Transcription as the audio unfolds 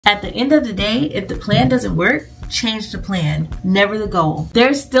At the end of the day, if the plan doesn't work, change the plan, never the goal.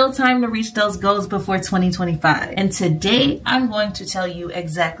 There's still time to reach those goals before 2025. And today, I'm going to tell you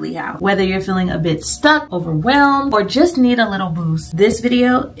exactly how. Whether you're feeling a bit stuck, overwhelmed, or just need a little boost, this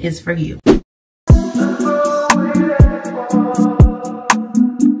video is for you.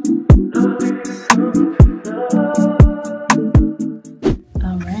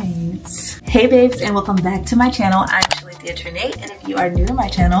 Hey babes, and welcome back to my channel. I'm Tre'nae, and if you are new to my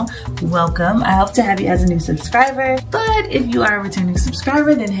channel, welcome. I hope to have you as a new subscriber, but if you are a returning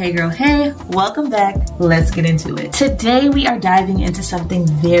subscriber, then hey girl, hey, welcome back. Let's get into it. Today we are diving into something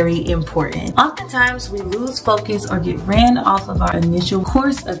very important. Oftentimes we lose focus or get ran off of our initial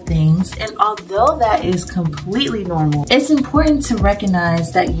course of things, and although that is completely normal, it's important to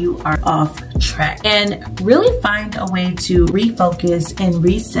recognize that you are off track and really find a way to refocus and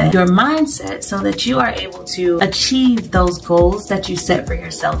reset your mindset so that you are able to achieve those goals that you set for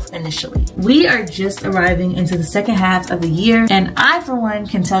yourself initially. We are just arriving into the second half of the year, and I for one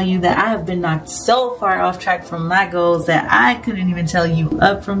can tell you that I have been knocked so far off track from my goals that I couldn't even tell you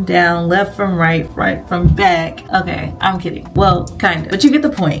up from down, left from right from back. Okay, I'm kidding. Well, kind of, but you get the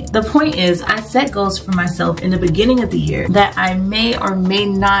point. The point is I set goals for myself in the beginning of the year that I may or may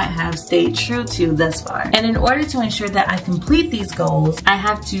not have stayed true to thus far. And in order to ensure that I complete these goals, I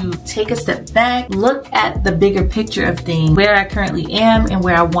have to take a step back, look at the bigger picture of things, where I currently am and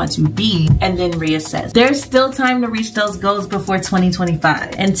where I want to be, and then reassess. There's still time to reach those goals before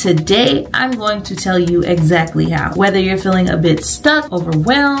 2025. And today I'm going to tell you exactly how. Whether you're feeling a bit stuck,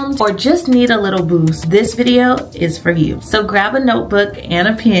 overwhelmed, or just need a little boost, this video is for you. So grab a notebook and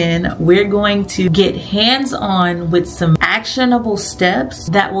a pen. We're going to get hands-on with some actionable steps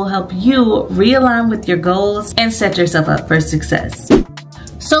that will help you realign with your goals and set yourself up for success.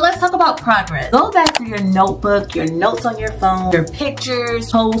 So let's talk about progress. Go back to your notebook, your notes on your phone, your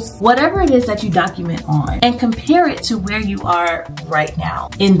pictures, posts, whatever it is that you document on, and compare it to where you are right now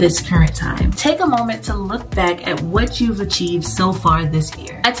in this current time. Take a moment to look back at what you've achieved so far this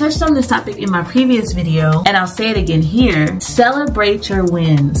year. I touched on this topic in my previous video, and I'll say it again here. Celebrate your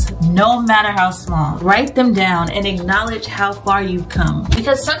wins, no matter how small. Write them down and acknowledge how far you've come.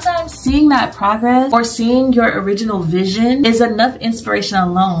 Because sometimes seeing that progress or seeing your original vision is enough inspiration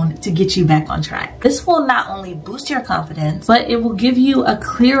alone to get you back on track. This will not only boost your confidence, but it will give you a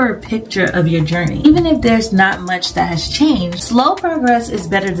clearer picture of your journey. Even if there's not much that has changed, slow progress is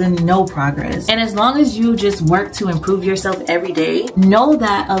better than no progress. And as long as you just work to improve yourself every day, know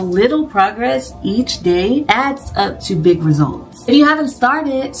that a little progress each day adds up to big results. If you haven't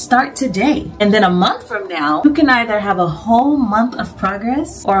started, start today. And then a month from now, you can either have a whole month of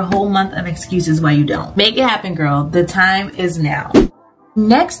progress or a whole month of excuses why you don't. Make it happen, girl. The time is now.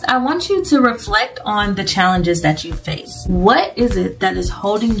 Next, I want you to reflect on the challenges that you face. What is it that is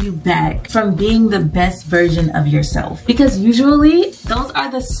holding you back from being the best version of yourself? Because usually those are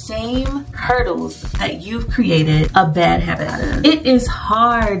the same hurdles that you've created a bad habit out of. It is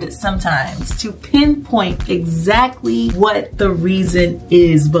hard sometimes to pinpoint exactly what the reason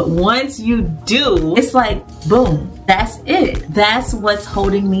is, but once you do, it's like, boom. That's it. That's what's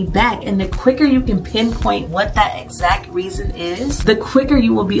holding me back. And the quicker you can pinpoint what that exact reason is, the quicker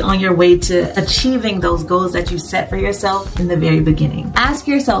you will be on your way to achieving those goals that you set for yourself in the very beginning. Ask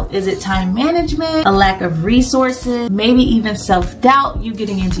yourself, is it time management, a lack of resources, maybe even self-doubt, you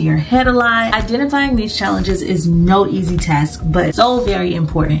getting into your head a lot? Identifying these challenges is no easy task, but so very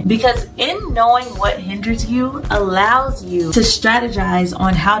important, because in knowing what hinders you allows you to strategize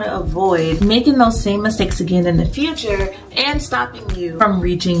on how to avoid making those same mistakes again in the future and stopping you from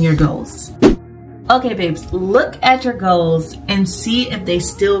reaching your goals. Okay, babes, look at your goals and see if they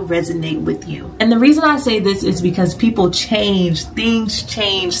still resonate with you. And the reason I say this is because people change, things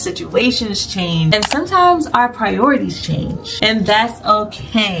change, situations change, and sometimes our priorities change. And that's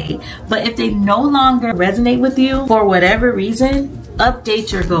okay. But if they no longer resonate with you for whatever reason,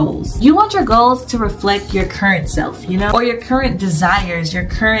 update your goals. You want your goals to reflect your current self, you know, or your current desires, your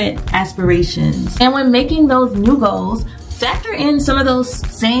current aspirations. And when making those new goals, factor in some of those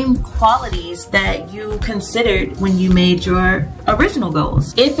same qualities that you considered when you made your original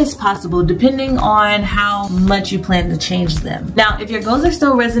goals, if it's possible, depending on how much you plan to change them. Now, if your goals are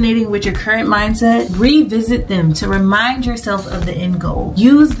still resonating with your current mindset, revisit them to remind yourself of the end goal.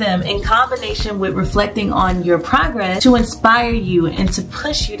 Use them in combination with reflecting on your progress to inspire you and to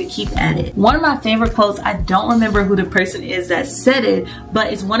push you to keep at it. One of my favorite quotes, I don't remember who the person is that said it,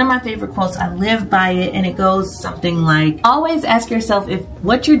 but it's one of my favorite quotes. I live by it, and it goes something like, always ask yourself if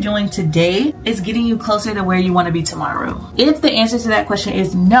what you're doing today is getting you closer to where you want to be tomorrow. If the answer to that question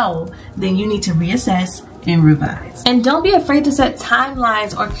is no, then you need to reassess and revise. And don't be afraid to set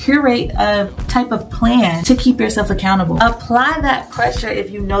timelines or curate a type of plan to keep yourself accountable. Apply that pressure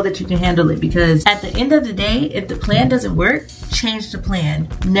if you know that you can handle it, because at the end of the day, if the plan doesn't work, change the plan,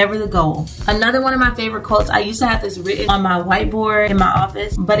 never the goal. Another one of my favorite quotes, I used to have this written on my whiteboard in my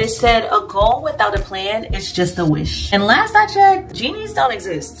office, but it said, a goal without a plan is just a wish. And last I checked, genies don't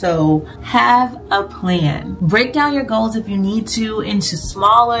exist. So have a plan. Break down your goals if you need to into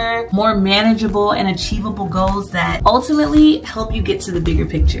smaller, more manageable and achievable goals that ultimately help you get to the bigger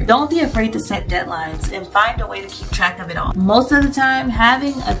picture. Don't be afraid to set deadlines and find a way to keep track of it all. Most of the time,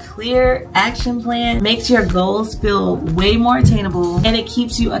 having a clear action plan makes your goals feel way more attainable, and it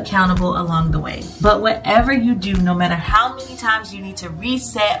keeps you accountable along the way. But whatever you do, no matter how many times you need to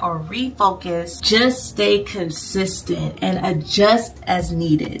reset or refocus, just stay consistent and adjust as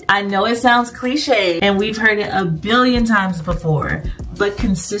needed. I know it sounds cliche and we've heard it a billion times before, but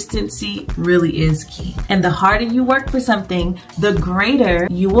consistency really is key. And the harder you work for something, the greater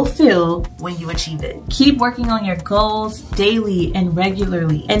you will feel when you achieve it. Keep working on your goals daily and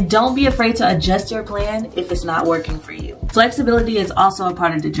regularly. And don't be afraid to adjust your plan if it's not working for you. Flexibility is also a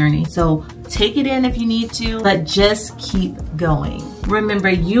part of the journey, so take it in if you need to, but just keep going. Remember,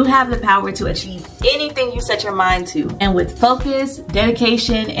 you have the power to achieve anything you set your mind to. And with focus,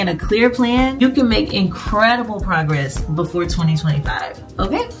 dedication, and a clear plan, you can make incredible progress before 2025.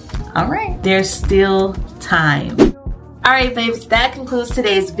 Okay? All right. There's still time. Alright babes, that concludes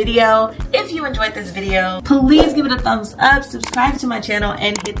today's video. If you enjoyed this video, please give it a thumbs up, subscribe to my channel,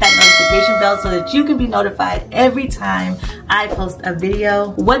 and hit that notification bell so that you can be notified every time I post a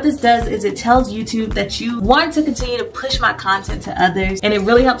video. What this does is it tells YouTube that you want to continue to push my content to others, and it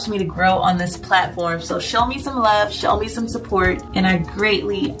really helps me to grow on this platform. So show me some love, show me some support, and I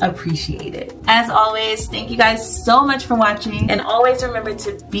greatly appreciate it. As always, thank you guys so much for watching, and always remember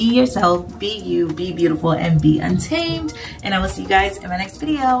to be yourself, be you, be beautiful, and be untamed. And I will see you guys in my next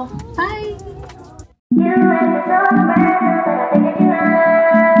video. Bye.